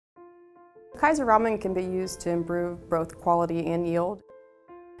Kaiser Raman can be used to improve both quality and yield.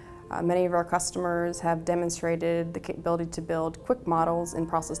 Many of our customers have demonstrated the capability to build quick models in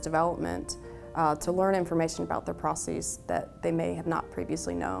process development to learn information about their processes that they may have not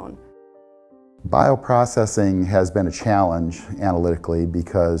previously known. Bioprocessing has been a challenge analytically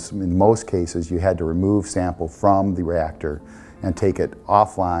because in most cases you had to remove sample from the reactor and take it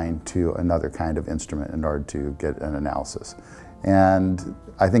offline to another kind of instrument in order to get an analysis. And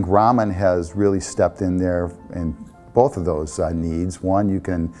I think Raman has really stepped in there in both of those needs. One, you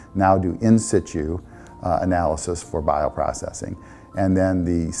can now do in situ analysis for bioprocessing. And then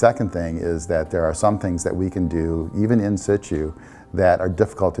the second thing is that there are some things that we can do, even in situ, that are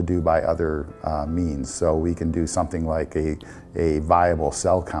difficult to do by other means. So we can do something like a viable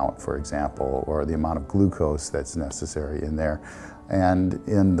cell count, for example, or the amount of glucose that's necessary in there. And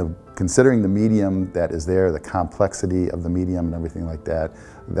considering the medium that is there, the complexity of the medium and everything like that,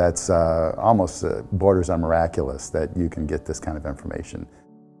 that's almost borders on miraculous that you can get this kind of information.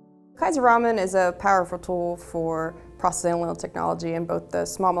 Kaiser Raman is a powerful tool for process analytical technology in both the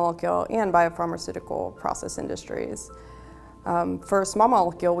small molecule and biopharmaceutical process industries. For small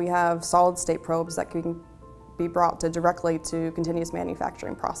molecule, we have solid-state probes that can be brought directly to continuous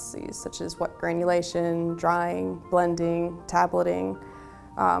manufacturing processes, such as wet granulation, drying, blending, tableting.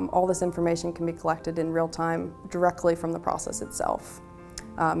 All this information can be collected in real time directly from the process itself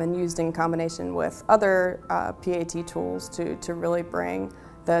and used in combination with other PAT tools to really bring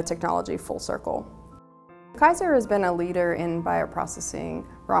the technology full circle. Kaiser has been a leader in bioprocessing,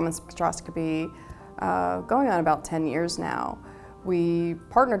 Raman Spectroscopy, going on about 10 years now. We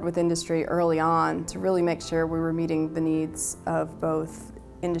partnered with industry early on to really make sure we were meeting the needs of both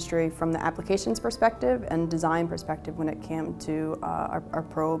industry from the applications perspective and design perspective when it came to our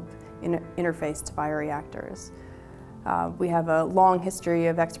probe interface to bioreactors. We have a long history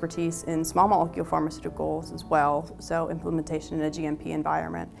of expertise in small molecule pharmaceuticals as well, so implementation in a GMP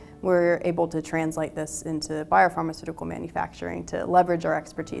environment. We're able to translate this into biopharmaceutical manufacturing to leverage our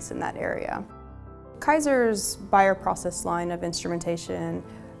expertise in that area. Kaiser's bioprocess line of instrumentation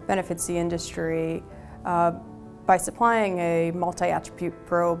benefits the industry by supplying a multi-attribute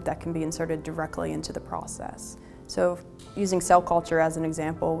probe that can be inserted directly into the process. So using cell culture as an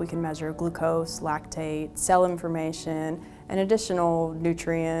example, we can measure glucose, lactate, cell information, and additional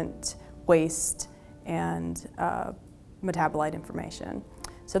nutrient, waste, and metabolite information.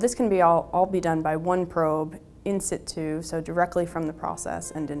 So this can be all be done by one probe in situ, so directly from the process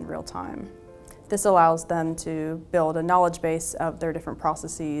and in real time. This allows them to build a knowledge base of their different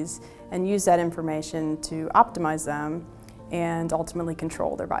processes and use that information to optimize them and ultimately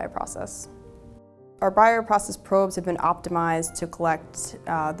control their bioprocess. Our bioprocess probes have been optimized to collect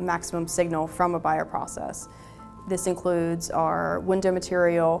the maximum signal from a bioprocess. This includes our window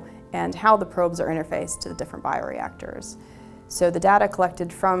material and how the probes are interfaced to the different bioreactors. So the data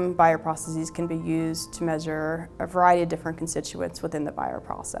collected from bioprocesses can be used to measure a variety of different constituents within the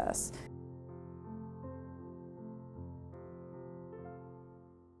bioprocess.